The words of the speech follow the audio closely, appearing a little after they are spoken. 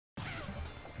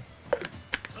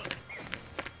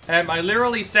I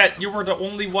literally said you were the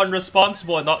only one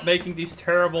responsible and not making these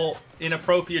terrible,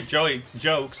 inappropriate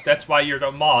jokes. That's why you're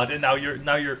the mod, and now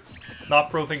you're not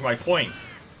proving my point.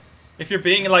 If you're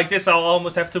being like this, I'll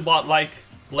almost have to mod like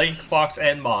Link, Fox,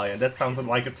 and Maya. That sounds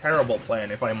like a terrible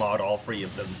plan if I mod all three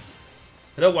of them.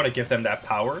 I don't want to give them that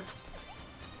power.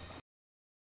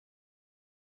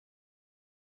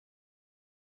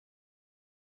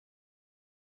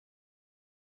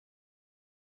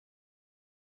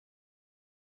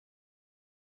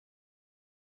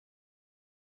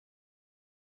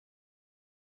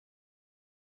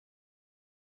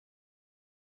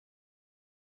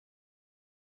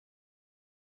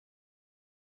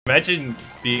 Imagine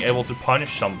being able to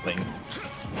punish something.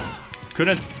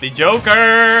 Couldn't be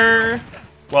Joker!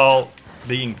 Well,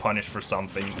 being punished for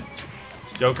something.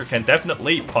 Joker can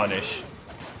definitely punish.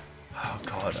 Oh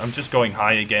god, I'm just going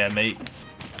high again, mate.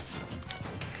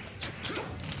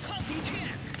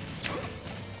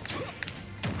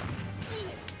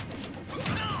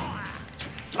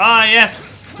 Ah,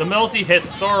 yes! The multi-hit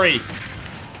story.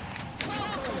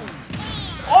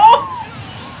 Oh!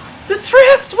 The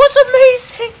drift was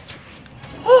amazing!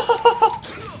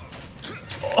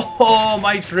 Oh,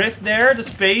 my drift there, the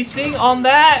spacing on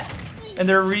that, and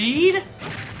the read.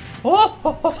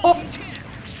 Oh,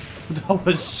 that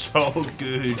was so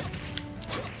good.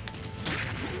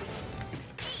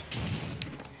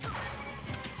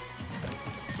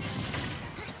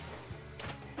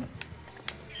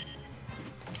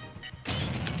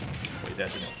 Wait,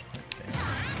 that didn't.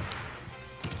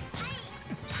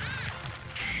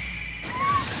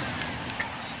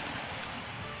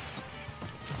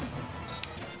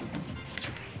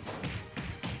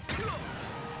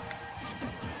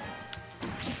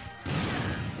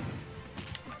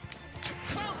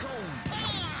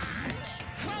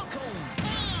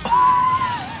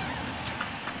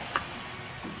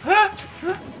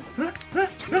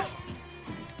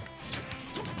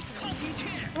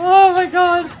 Oh my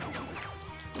god!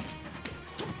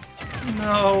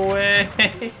 No way!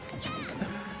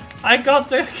 I got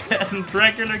the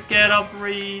regular get up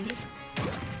read.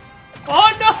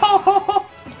 Oh no!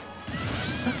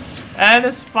 And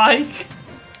a spike.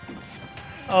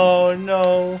 Oh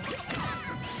no!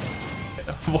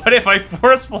 What if I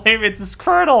force flame into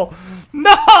Squirtle?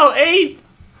 No, Ape!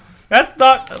 That's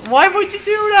not. Why would you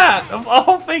do that? Of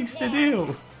all things to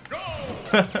do.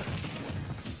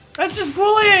 That's just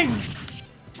bullying!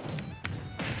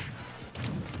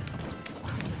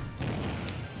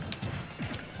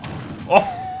 Oh!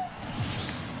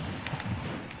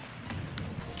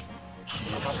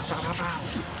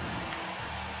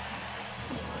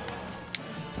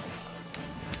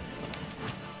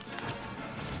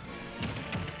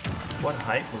 What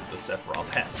hype move does Sephiroth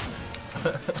have?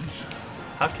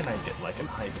 How can I get like a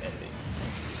hype ending?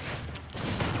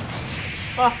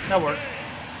 Ah, that works.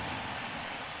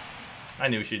 I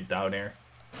knew she'd down air.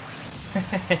 But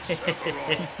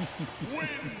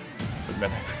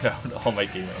then I put out all my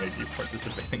game energy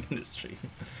participating in this stream.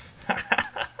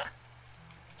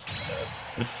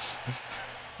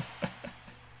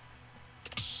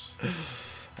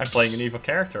 I'm playing an evil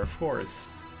character, of course.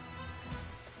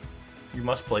 You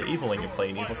must play evil when you play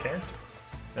an evil character.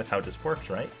 That's how this works,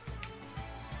 right?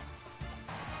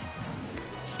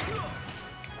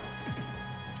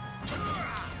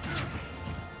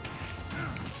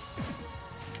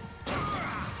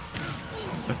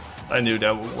 I knew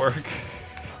that would work.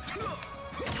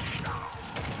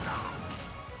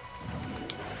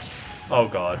 Oh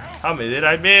god. How many did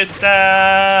I miss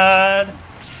that?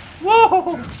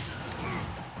 Whoa!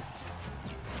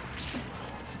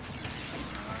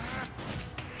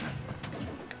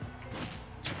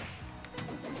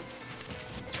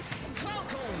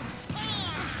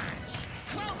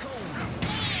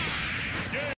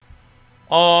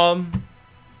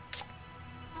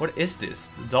 What is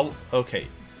this? Okay.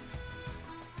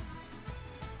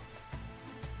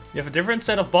 You have a different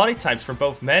set of body types for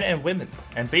both men and women,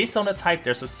 and based on the type,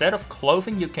 there's a set of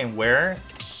clothing you can wear.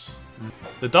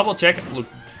 The double jacket will look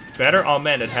better on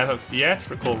men that have a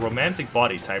theatrical romantic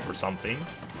body type or something.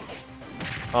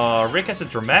 Rick has a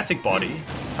dramatic body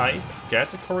type.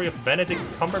 Category of Benedict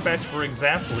Cumberbatch, for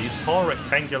example, he's tall,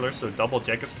 rectangular, so double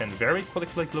jackets can very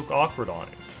quickly look awkward on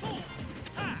him.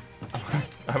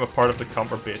 I'm a part of the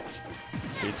Cumberbatch.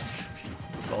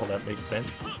 So that makes sense.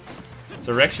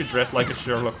 So Rex should dress like a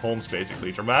Sherlock Holmes,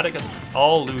 basically. Dramatic has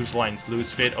all loose lines,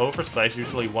 loose fit, oversized,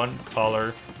 usually one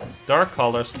color, dark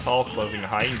colors, tall clothing,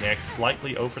 high neck,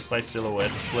 slightly oversized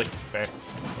silhouette, slick back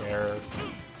hair.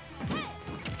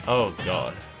 Oh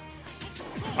god.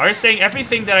 Are you saying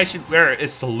everything that I should wear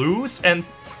is loose and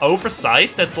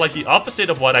oversized. That's like the opposite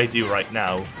of what I do right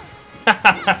now.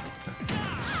 I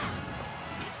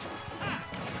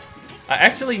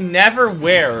actually never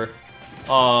wear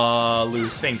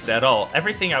loose things at all.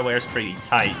 Everything I wear is pretty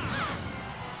tight.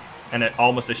 And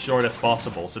almost as short as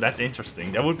possible, so that's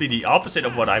interesting. That would be the opposite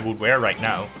of what I would wear right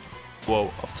now. Whoa,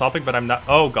 off topic, but I'm not...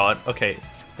 Oh god, okay.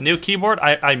 A new keyboard?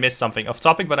 I missed something. Off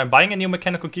topic, but I'm buying a new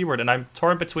mechanical keyboard, and I'm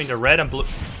torn between the red and blue...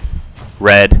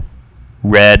 Red.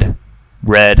 Red.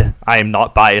 Red. I am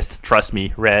not biased, trust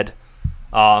me. Red.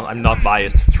 I'm not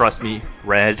biased, trust me.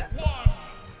 Red.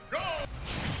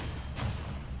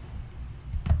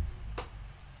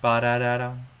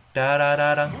 Ba-da-da-da.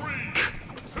 Da-da-da-da.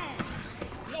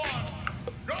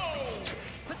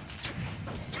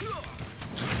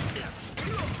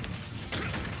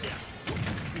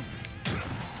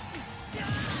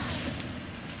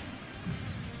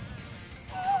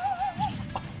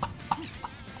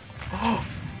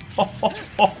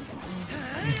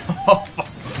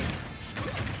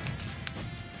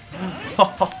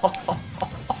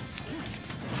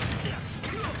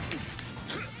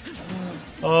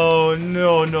 Oh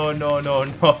no, no, no, no,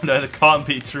 no, that can't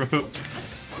be true.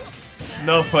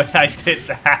 No way I did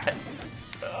that.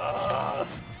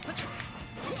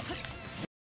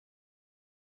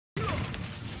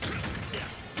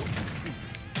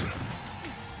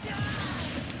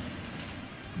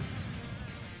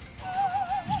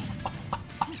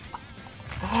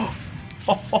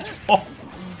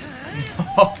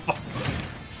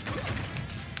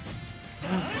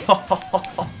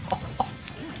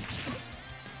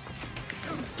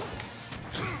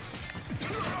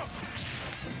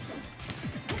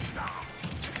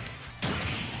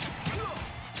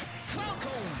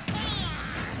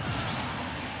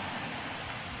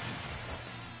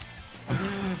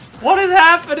 What is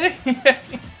happening?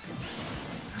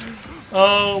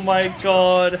 Oh my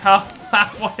god,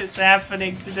 what is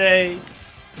happening today?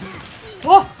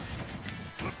 Oh.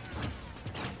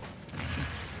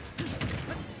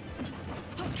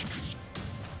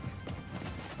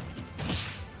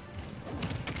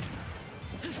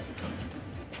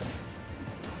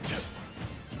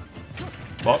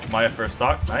 Well, my first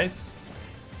stock, nice.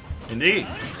 Indeed.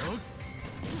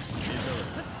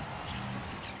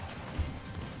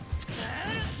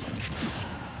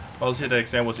 Also, the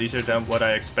exam was easier than what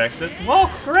I expected. Well,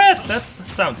 Chris, that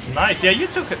sounds nice. Yeah, you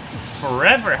took it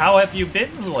forever. How have you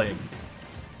been, Lim?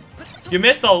 You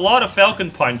missed a lot of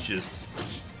Falcon punches.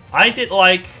 I did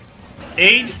like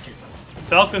 8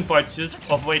 Falcon punches,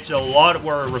 of which a lot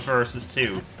were reverses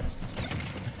too.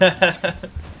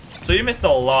 So you missed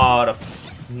a lot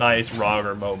of nice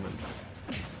Rogger moments.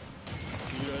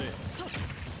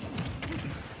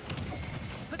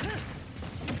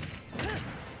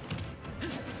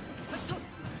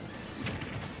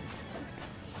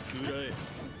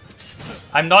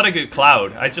 I'm not a good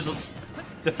Cloud.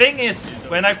 The thing is,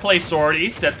 when I play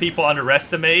swordies that people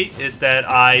underestimate is that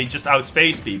I just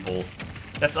outspace people.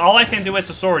 That's all I can do as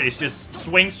a sword, is just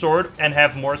swing sword and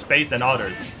have more space than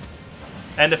others.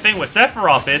 And the thing with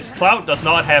Sephiroth is, Cloud does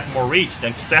not have more reach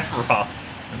than Sephiroth.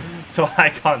 So I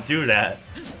can't do that.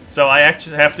 So I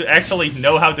actually have to actually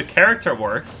know how the character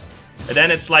works. And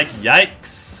then it's like,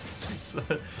 yikes.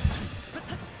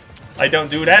 I don't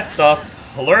do that stuff.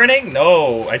 Learning?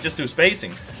 No, I just do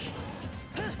spacing.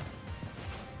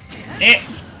 Eh.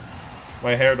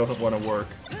 My hair doesn't want to work.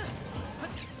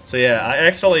 So yeah, I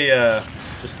actually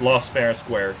just lost fair and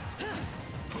square.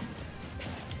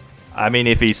 I mean,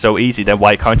 if he's so easy, then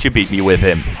why can't you beat me with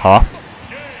him? Huh?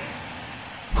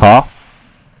 Huh?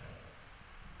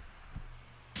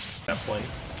 That play.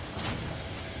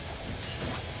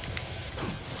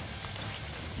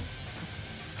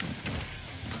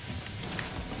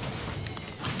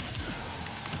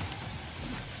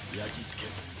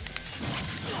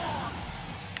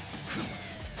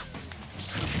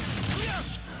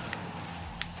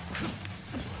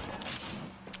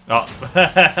 Oh,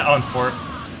 on 4.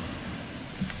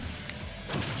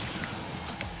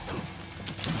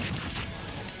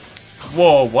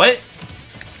 Whoa, what?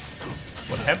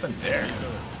 What happened there?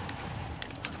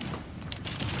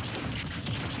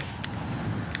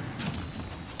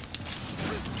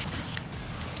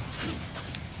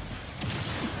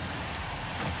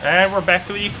 And we're back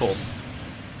to equal.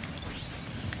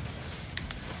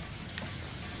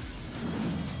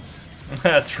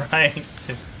 Trying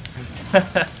to.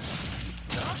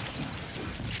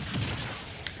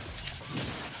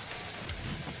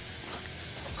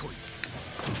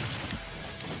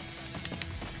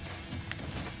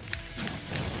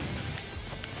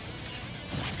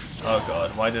 Oh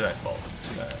god, why did I fall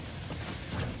into that?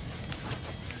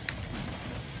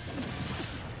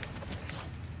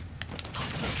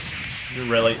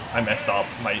 Really, I messed up.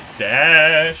 My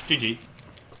dash. GG.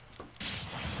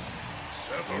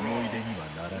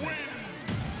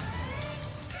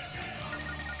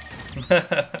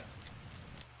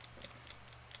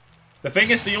 The thing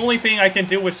is, the only thing I can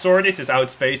do with Sword is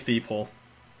outspace people.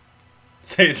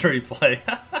 Save replay.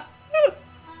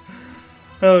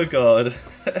 Oh god.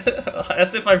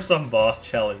 As if I'm some boss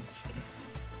challenge.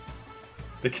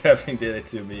 The Kevin did it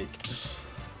to me.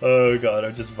 Oh god,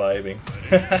 I'm just vibing.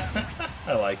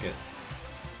 I like it.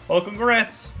 Well,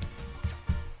 congrats!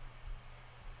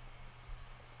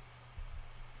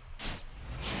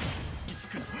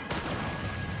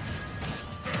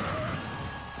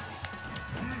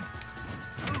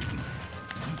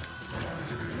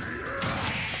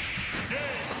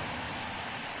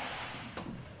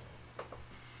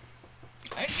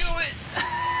 I knew it!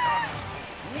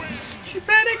 She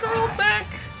panic rolled back!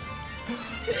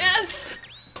 Yes!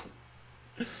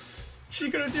 She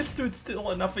could have just stood still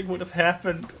and nothing would have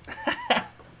happened.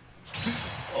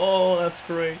 Oh, that's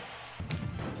great.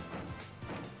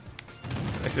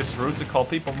 Is this rude to call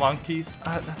people monkeys?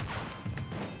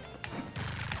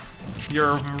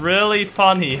 You're really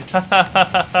funny.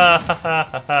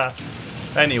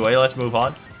 Anyway, let's move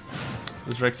on.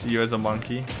 Does Rex see you as a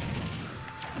monkey?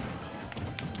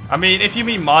 I mean, if you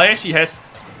mean Maya, she has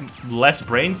less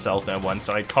brain cells than one,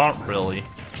 so I can't really.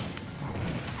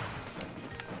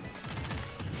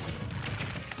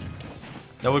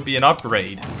 That would be an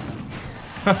upgrade.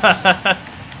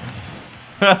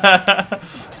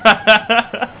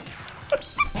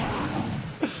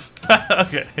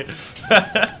 Okay.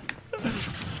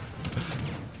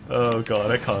 Oh god,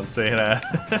 I can't say that.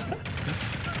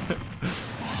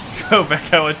 Go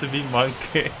back, I want to be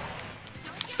monkey.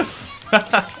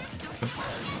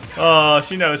 Oh,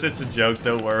 she knows it's a joke,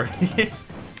 don't worry.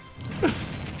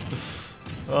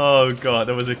 Oh god,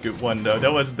 that was a good one though.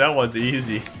 That was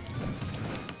easy.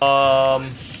 I'll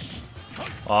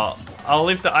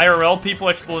leave the IRL people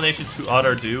explanation to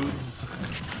other dudes.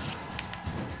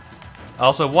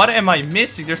 Also, what am I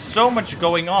missing? There's so much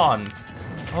going on.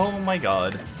 Oh my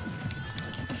god.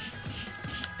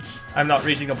 I'm not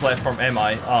reaching a platform, am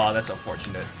I? Oh, that's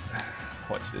unfortunate.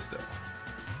 Watch this though.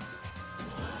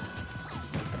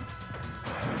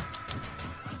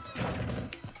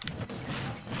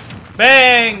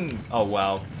 Bang! Oh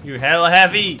wow, you hella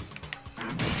heavy.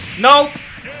 Nope.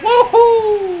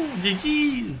 Woohoo!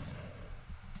 GG's.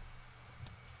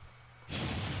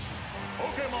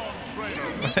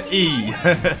 E.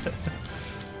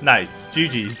 Nice.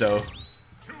 GG's though.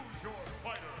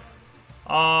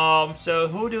 So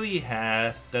who do we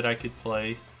have that I could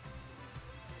play?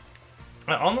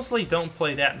 I honestly don't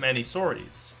play that many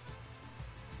sorties.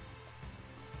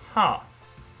 Huh.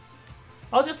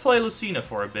 I'll just play Lucina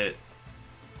for a bit.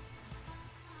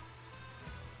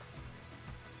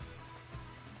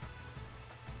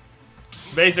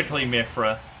 Basically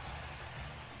Mifra.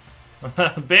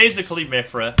 Basically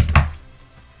Mifra.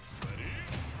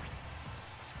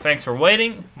 Thanks for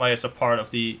waiting. Maya's a part of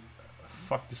the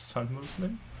Fuck the Sun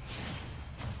movement.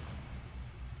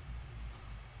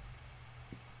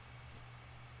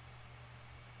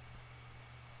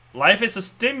 Life is a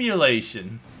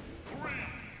stimulation.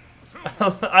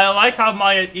 I like how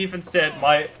Maya even said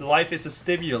my life is a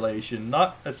stimulation,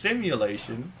 not a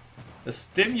simulation. A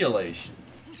stimulation.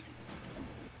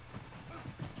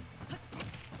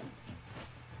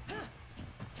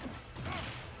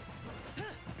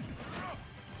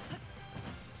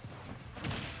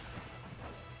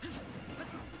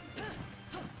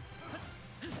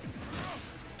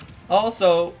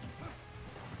 Also,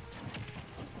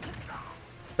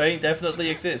 pain definitely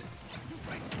exists.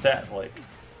 Sadly.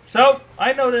 So,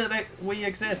 I know that we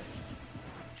exist.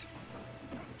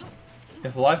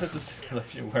 If life is a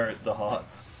stimulation, where is the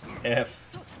hearts?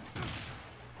 F.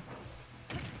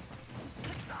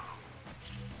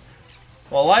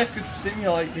 Well, life could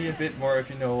stimulate me a bit more if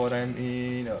you know what I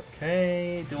mean.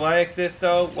 Okay. Do I exist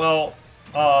though? Well,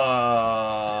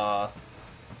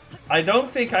 I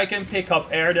don't think I can pick up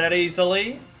air that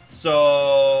easily,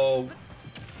 so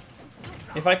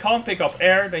if I can't pick up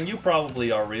air, then you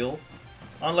probably are real.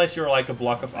 Unless you're like a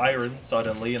block of iron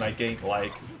suddenly and I gained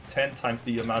like 10 times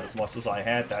the amount of muscles I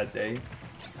had that day.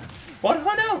 But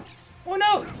who knows? Who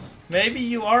knows? Maybe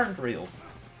you aren't real.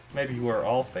 Maybe you are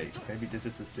all fake. Maybe this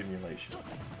is a simulation.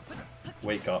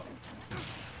 Wake up.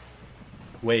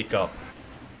 Wake up.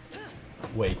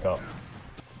 Wake up.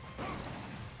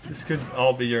 This could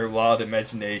all be your wild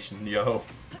imagination, yo.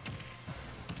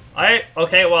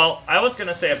 Okay, well, I was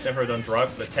gonna say I've never done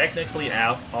drugs, but technically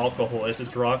alcohol is a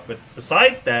drug, but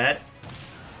besides that,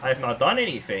 I have not done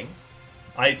anything.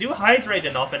 I do hydrate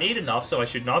enough and eat enough, so I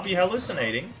should not be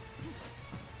hallucinating.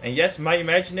 And yes, my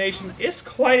imagination is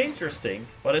quite interesting,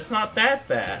 but it's not that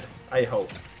bad. I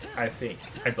hope. I think.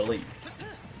 I believe.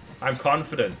 I'm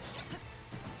confident.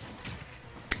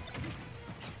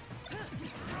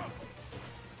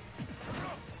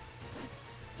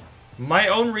 My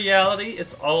own reality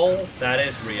is all that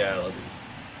is reality.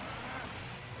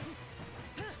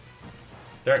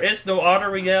 There is no other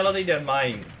reality than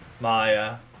mine,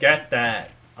 Maya. Get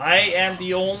that. I am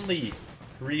the only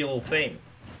real thing.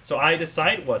 So I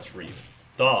decide what's real.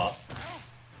 Duh.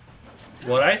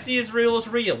 What I see is real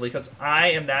because I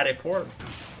am that important.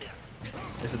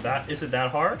 Is it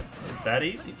that hard? It's that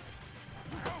easy.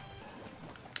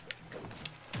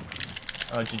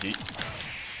 GG.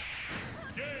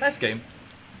 Nice game.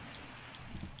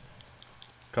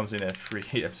 Comes in at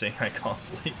 3. I'm saying I can't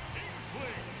sleep.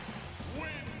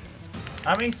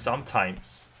 I mean,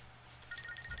 sometimes.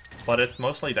 But it's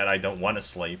mostly that I don't want to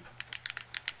sleep.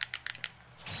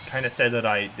 Kinda said that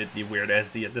I did the weird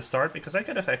SD at the start because I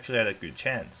could have actually had a good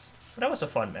chance. But that was a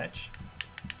fun match.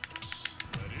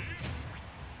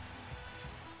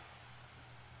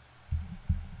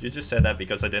 You just said that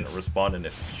because I didn't respond in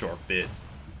a short bit.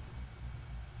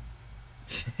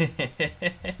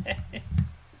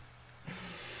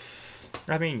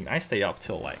 I mean, I stay up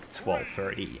till like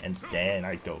 12:30 and then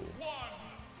I go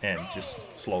and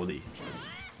just slowly.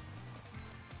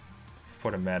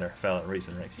 For the matter, valid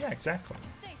reason, Rex. Yeah, exactly.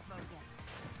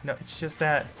 No, it's just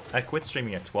that I quit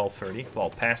streaming at 12:30, well,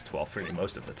 past 12:30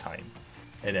 most of the time.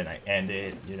 And then I end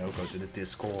it, you know, go to the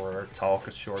Discord, talk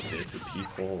a short bit to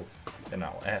people, then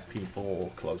I'll add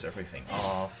people, close everything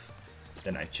off,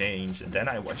 then I change, and then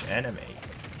I watch anime.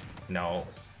 No.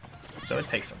 So it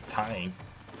takes some time.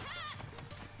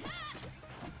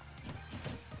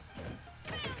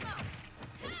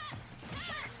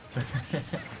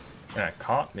 And I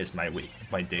can't miss my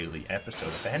daily episode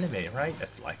of anime, right?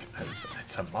 That's like,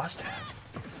 that's a must-have.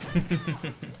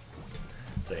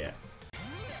 So yeah.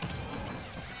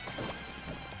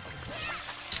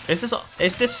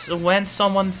 Is this when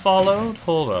someone followed?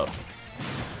 Hold up.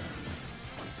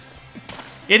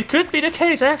 It could be the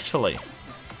case, actually.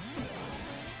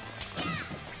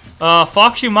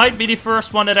 Fox, you might be the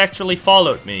first one that actually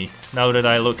followed me, now that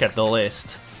I look at the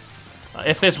list.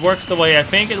 If this works the way I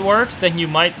think it works, then you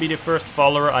might be the first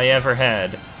follower I ever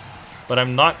had. But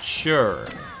I'm not sure.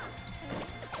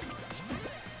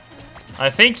 I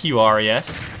think you are, yes.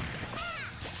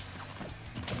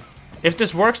 If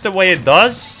this works the way it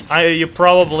does, you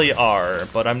probably are.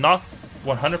 But I'm not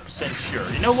 100% sure.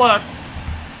 You know what?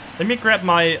 Let me grab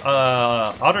my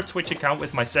other Twitch account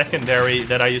with my secondary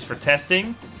that I use for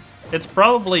testing. It's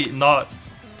probably not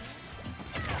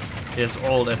as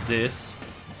old as this.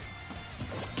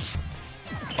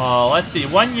 Let's see,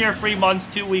 1 year, 3 months,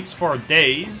 2 weeks, 4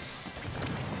 days.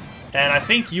 And I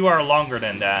think you are longer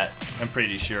than that, I'm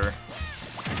pretty sure.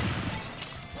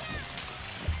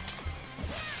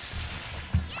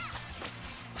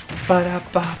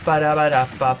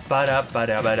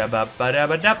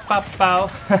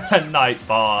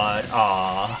 Nightbot,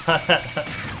 aww.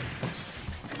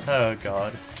 Oh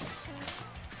god.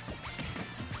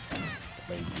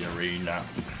 Maybe arena.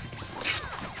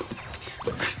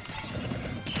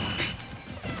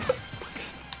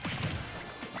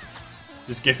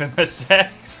 Just give him a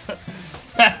sex.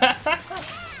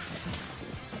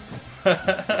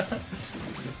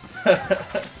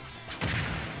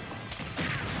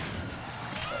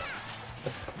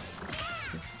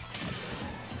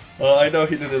 Well, I know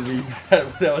he didn't mean that,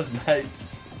 but that was nice.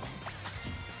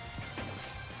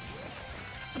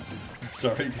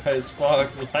 Sorry guys,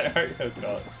 Fox, why are you? Oh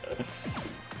god.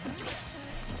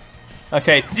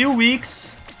 Okay, 2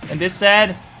 weeks, and this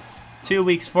said 2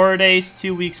 weeks, 4 days,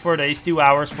 2 weeks, 4 days, 2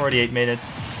 hours, 48 minutes.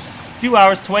 2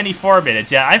 hours, 24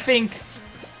 minutes. Yeah, I think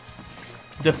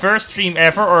the first stream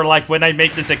ever, or like when I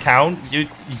make this account,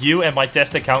 you and my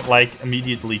test account like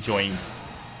immediately joined.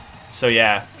 So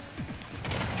yeah.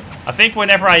 I think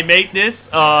whenever I make this,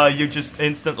 you just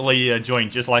instantly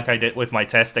joined, just like I did with my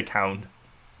test account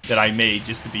that I made,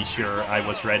 just to be sure I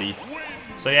was ready.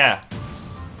 So yeah.